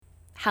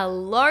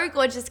Hello,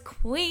 gorgeous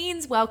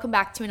queens. Welcome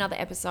back to another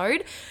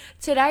episode.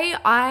 Today,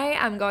 I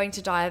am going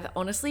to dive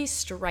honestly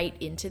straight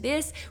into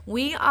this.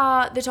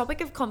 The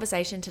topic of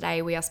conversation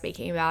today we are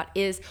speaking about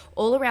is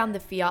all around the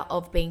fear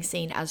of being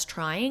seen as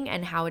trying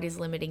and how it is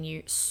limiting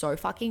you so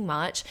fucking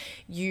much,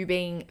 you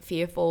being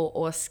fearful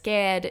or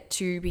scared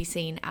to be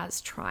seen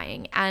as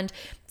trying. And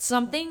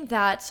something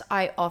that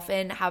I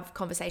often have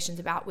conversations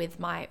about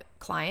with my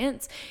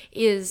clients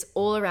is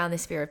all around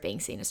this fear of being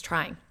seen as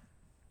trying.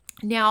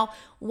 Now,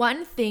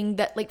 one thing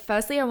that,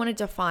 firstly, I want to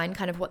define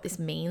kind of what this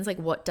means.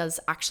 What does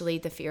actually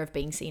the fear of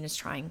being seen as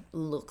trying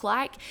look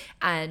like?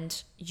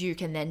 And you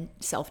can then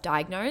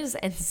self-diagnose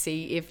and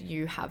see if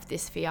you have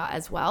this fear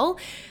as well.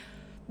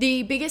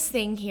 The biggest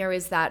thing here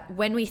is that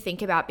when we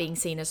think about being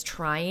seen as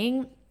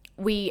trying,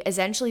 we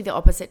essentially, the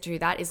opposite to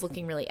that is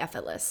looking really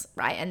effortless,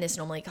 right? And this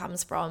normally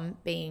comes from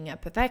being a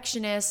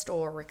perfectionist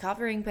or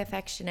recovering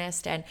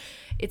perfectionist. And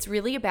it's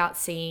really about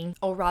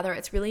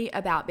it's really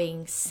about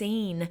being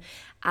seen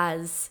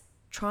as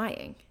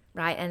trying,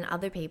 right? And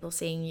other people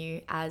seeing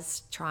you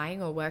as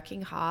trying or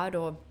working hard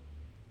or,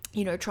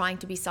 trying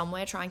to be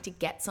somewhere, trying to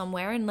get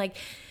somewhere. And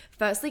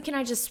firstly, can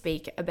I just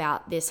speak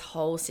about this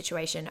whole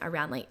situation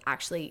around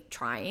actually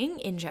trying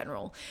in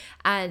general?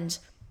 And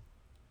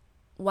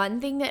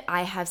one thing that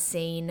I have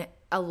seen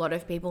a lot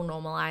of people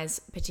normalize,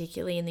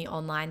 particularly in the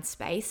online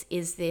space,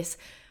 is this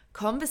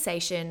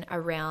conversation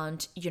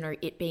around,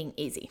 it being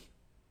easy.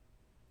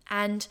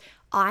 And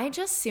I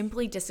just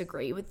simply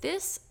disagree with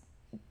this.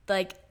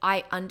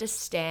 I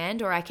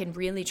understand, or I can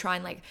really try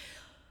and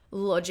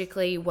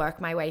logically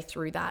work my way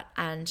through that.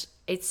 And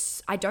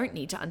I don't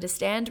need to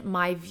understand.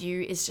 My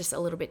view is just a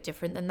little bit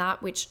different than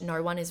that, which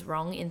no one is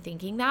wrong in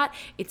thinking that.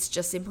 It's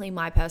just simply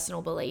my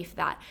personal belief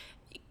that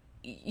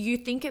you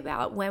think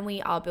about when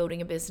we are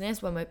building a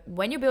business,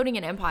 when you're building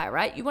an empire,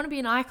 right? You want to be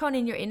an icon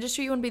in your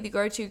industry, you want to be the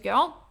go-to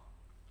girl.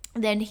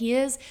 Then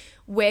here's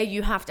where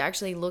you have to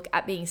actually look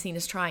at being seen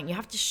as trying. You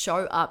have to show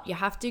up. You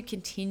have to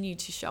continue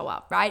to show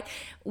up, right?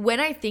 When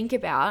I think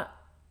about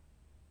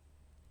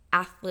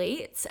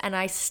athletes, and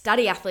I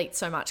study athletes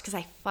so much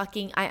because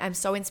I'm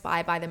so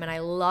inspired by them and I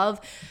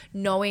love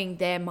knowing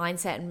their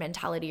mindset and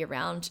mentality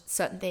around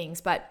certain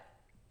things. But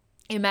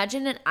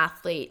imagine an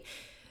athlete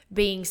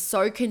being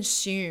so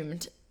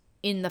consumed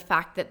in the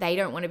fact that they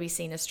don't want to be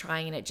seen as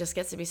trying, and it just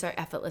gets to be so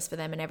effortless for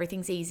them and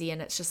everything's easy and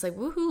it's just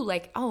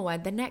woohoo,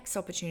 and the next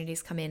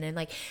opportunities come in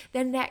and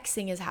the next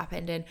thing has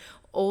happened and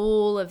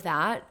all of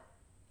that.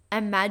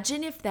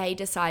 Imagine if they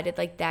decided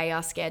they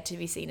are scared to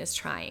be seen as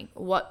trying.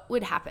 What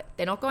would happen?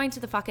 They're not going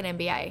to the fucking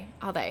NBA,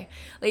 are they?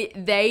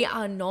 They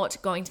are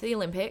not going to the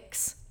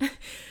Olympics.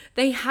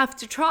 They have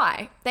to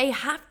try. They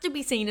have to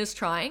be seen as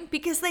trying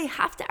because they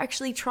have to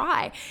actually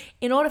try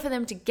in order for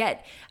them to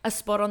get a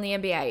spot on the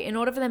NBA, in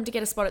order for them to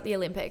get a spot at the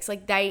Olympics.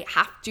 They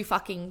have to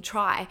fucking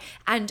try.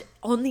 And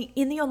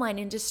in the online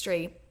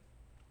industry,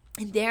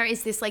 there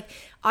is this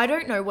I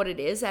don't know what it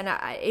is, and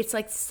it's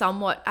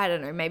somewhat, I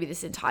don't know, maybe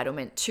this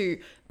entitlement to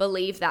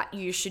believe that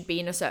you should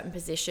be in a certain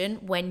position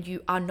when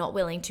you are not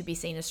willing to be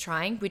seen as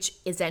trying, which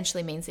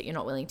essentially means that you're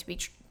not willing to be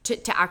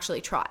to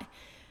actually try.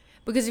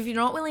 Because if you're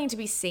not willing to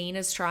be seen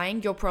as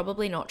trying, you're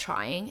probably not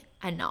trying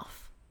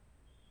enough.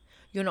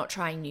 You're not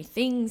trying new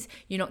things.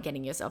 You're not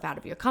getting yourself out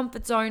of your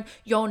comfort zone.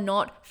 You're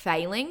not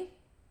failing.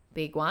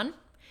 Big one,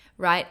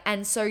 right?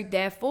 And so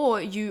therefore,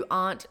 you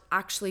aren't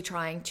actually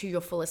trying to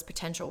your fullest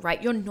potential,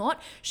 right? You're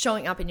not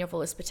showing up in your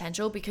fullest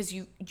potential because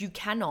you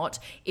cannot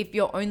if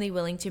you're only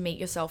willing to meet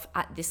yourself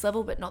at this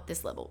level, but not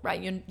this level,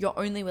 right? You're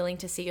only willing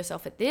to see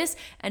yourself at this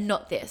and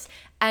not this.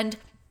 And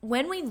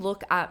when we're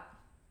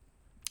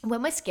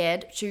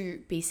scared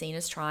to be seen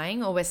as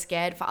trying, or we're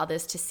scared for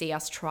others to see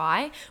us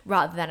try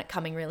rather than it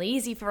coming really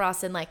easy for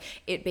us and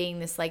it being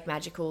this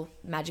magical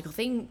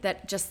thing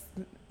that just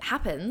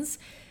happens,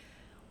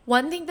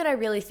 one thing that I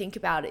really think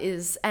about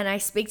is, and I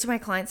speak to my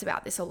clients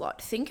about this a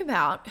lot, think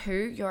about who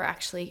you're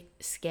actually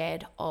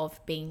scared of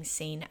being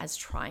seen as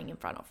trying in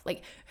front of.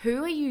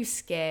 Who are you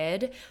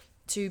scared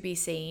to be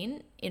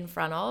seen in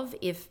front of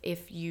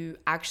if you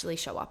actually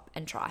show up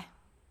and try?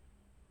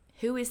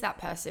 Who is that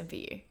person for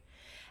you?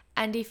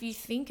 And if you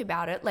think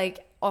about it,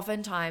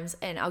 oftentimes,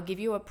 and I'll give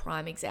you a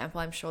prime example,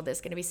 I'm sure there's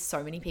going to be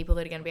so many people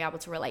that are going to be able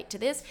to relate to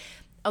this.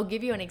 I'll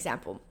give you an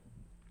example.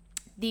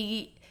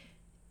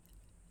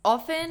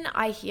 Often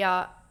I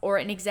hear, or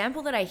an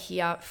example that I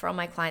hear from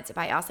my clients if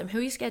I ask them, who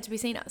are you scared to be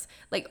seen as?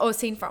 Or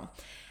seen from?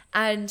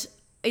 And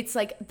it's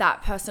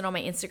that person on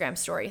my Instagram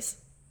stories.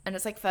 And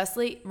it's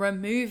firstly,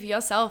 remove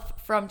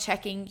yourself from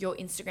checking your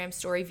Instagram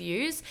story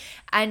views.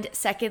 And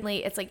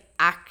secondly, it's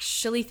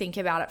actually think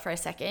about it for a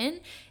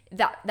second.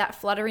 That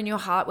flutter in your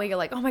heart where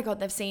you're oh my God,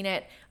 they've seen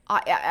it.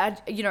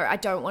 I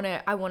don't want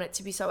to, I want it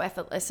to be so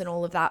effortless and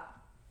all of that.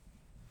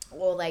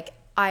 Or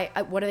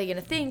what are they going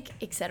to think,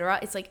 etc.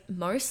 It's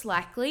most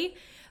likely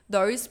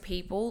those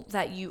people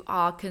that you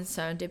are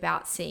concerned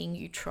about seeing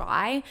you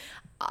try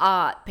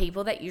are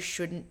people that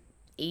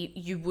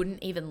you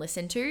wouldn't even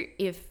listen to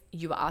if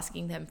you were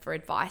asking them for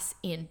advice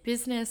in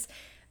business,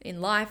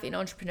 in life, in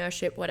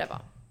entrepreneurship,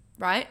 whatever,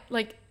 right?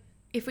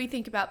 If we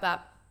think about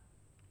that,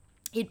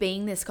 it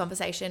being this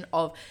conversation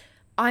of,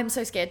 I'm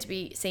so scared to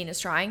be seen as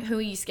trying. Who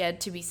are you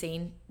scared to be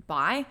seen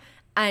by?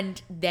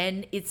 And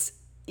then it's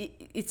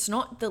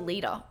not the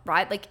leader,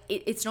 right? Like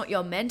it's not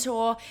your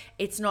mentor.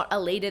 It's not a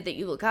leader that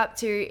you look up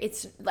to.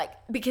 It's like,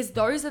 because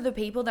those are the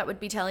people that would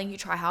be telling you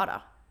try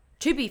harder,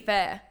 to be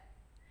fair.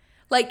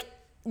 Like,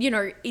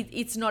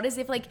 it's not as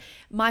if like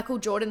Michael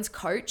Jordan's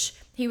coach,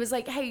 he was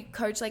like, hey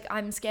coach, like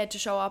I'm scared to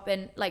show up,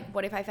 and like,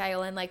 what if I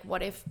fail? And like,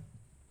 what if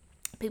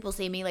people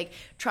see me like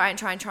try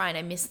and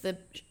I miss the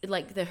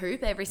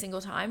hoop every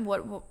single time?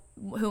 Who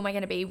am I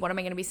going to be? What am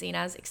I going to be seen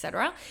as,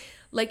 etc.?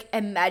 Like,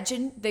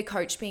 imagine the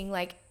coach being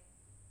like,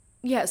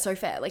 yeah, so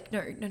fair. Like,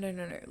 no.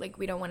 Like,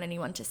 we don't want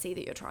anyone to see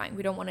that you're trying.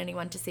 We don't want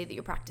anyone to see that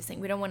you're practicing.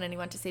 We don't want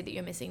anyone to see that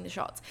you're missing the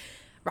shots,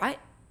 right?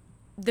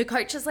 The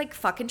coach is like,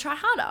 fucking try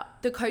harder.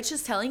 The coach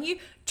is telling you,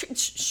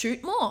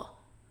 shoot more.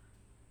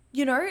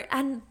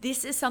 And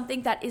this is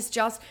something that is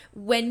just,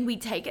 when we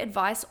take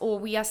advice or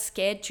we are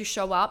scared to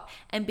show up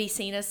and be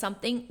seen as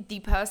something,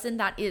 the person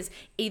that is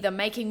either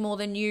making more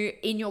than you,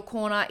 in your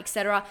corner,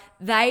 etc.,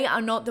 they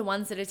are not the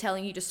ones that are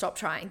telling you to stop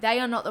trying. They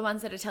are not the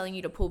ones that are telling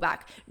you to pull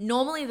back.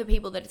 Normally the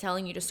people that are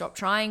telling you to stop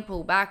trying,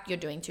 pull back, you're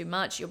doing too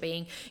much, you're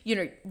being,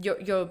 you're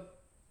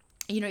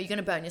going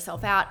to burn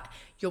yourself out,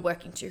 you're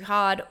working too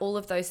hard, all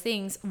of those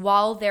things.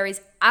 While there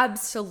is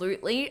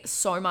absolutely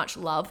so much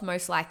love,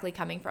 most likely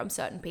coming from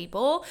certain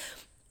people,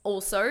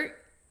 also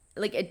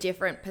like a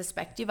different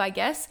perspective, I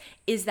guess,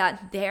 is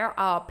that there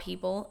are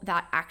people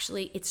that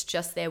actually, it's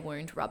just their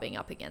wound rubbing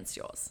up against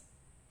yours.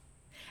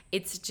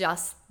 It's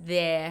just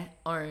their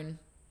own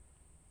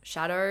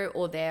shadow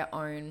or their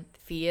own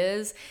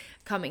fears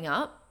coming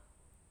up.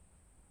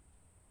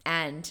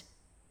 And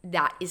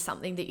that is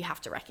something that you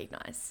have to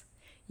recognize.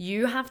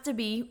 You have to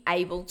be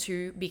able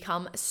to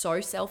become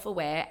so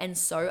self-aware and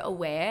so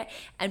aware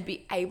and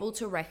be able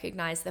to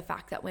recognize the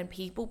fact that when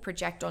people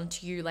project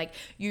onto you, like,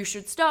 you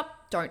should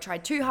stop, don't try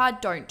too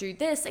hard, don't do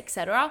this,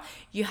 etc.,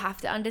 you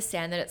have to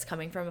understand that it's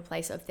coming from a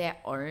place of their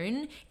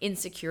own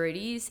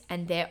insecurities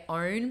and their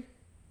own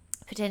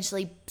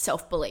potentially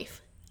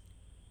self-belief.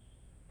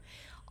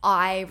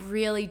 I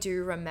really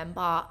do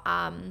remember,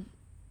 I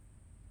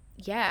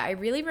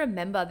really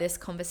remember this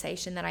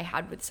conversation that I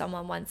had with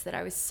someone once that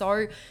I was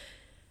so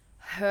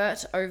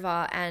hurt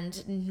over,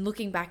 and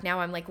looking back now,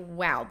 I'm like,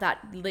 wow,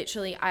 that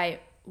literally,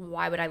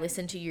 why would I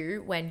listen to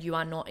you when you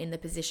are not in the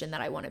position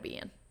that I want to be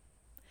in?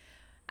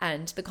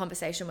 And the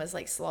conversation was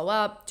like, slow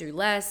up, do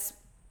less.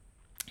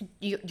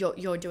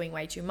 You're doing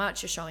way too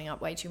much. You're showing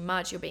up way too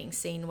much. You're being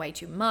seen way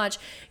too much,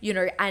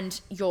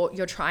 and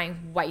you're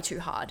trying way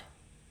too hard,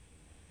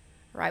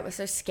 right? We're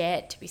so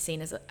scared to be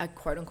seen as a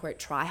quote unquote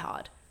try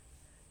hard.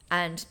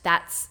 And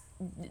that's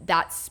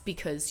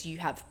because you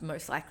have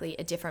most likely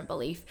a different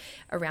belief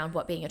around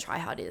what being a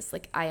tryhard is.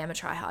 Like, I am a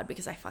tryhard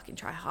because I fucking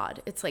try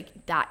hard. It's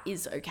like, that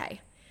is okay.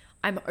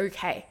 I'm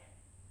okay.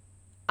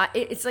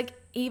 It's like,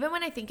 even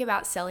when I think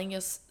about selling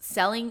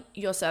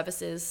your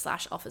services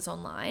 / offers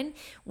online,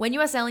 when you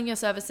are selling your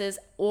services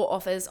or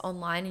offers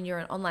online and you're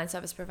an online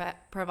service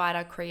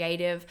provider,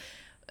 creative,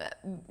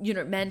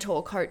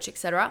 mentor, coach,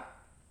 etc.,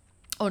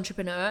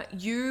 entrepreneur,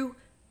 you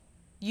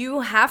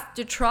have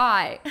to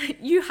try.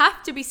 You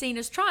have to be seen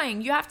as trying.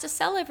 You have to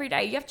sell every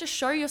day. You have to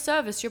show your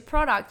service, your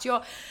product,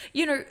 your,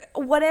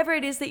 whatever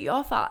it is that you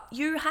offer.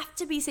 You have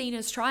to be seen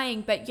as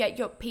trying, but yet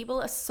your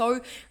people are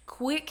so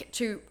quick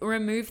to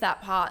remove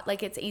that part.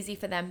 Like, it's easy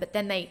for them, but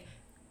then they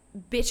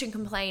bitch and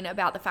complain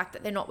about the fact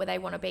that they're not where they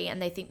want to be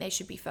and they think they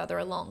should be further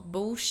along.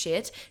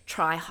 Bullshit.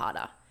 Try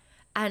harder.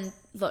 And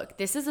look,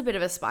 this is a bit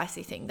of a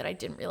spicy thing that I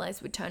didn't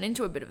realize would turn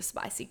into a bit of a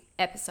spicy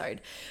episode.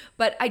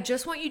 But I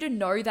just want you to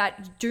know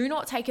that do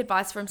not take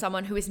advice from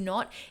someone who is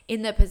not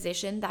in the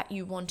position that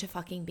you want to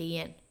fucking be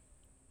in.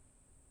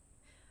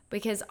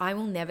 Because I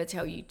will never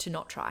tell you to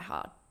not try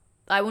hard.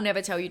 I will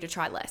never tell you to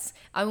try less.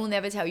 I will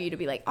never tell you to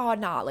be like, oh,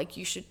 nah, like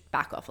you should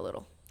back off a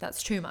little.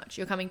 That's too much.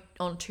 You're coming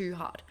on too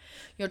hard.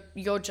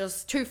 You're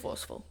just too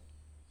forceful,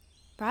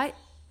 right?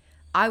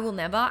 I will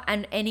never.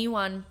 And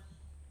anyone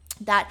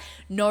that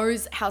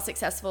knows how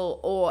successful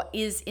or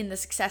is in the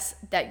success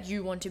that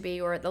you want to be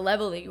or at the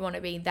level that you want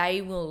to be,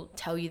 they will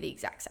tell you the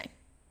exact same.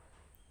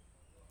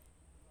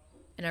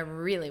 And I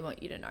really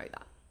want you to know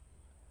that.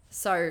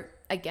 So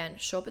again,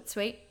 short but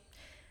sweet.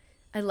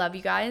 I love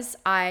you guys.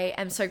 I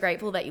am so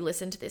grateful that you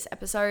listened to this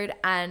episode,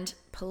 and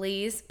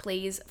please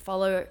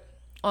follow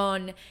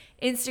on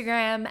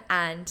Instagram,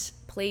 and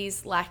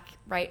please like,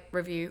 rate,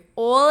 review,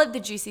 all of the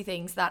juicy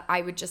things that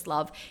I would just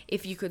love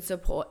if you could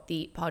support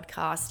the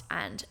podcast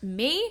and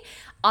me.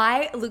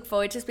 I look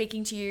forward to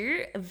speaking to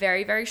you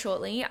very, very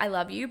shortly. I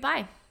love you.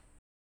 Bye.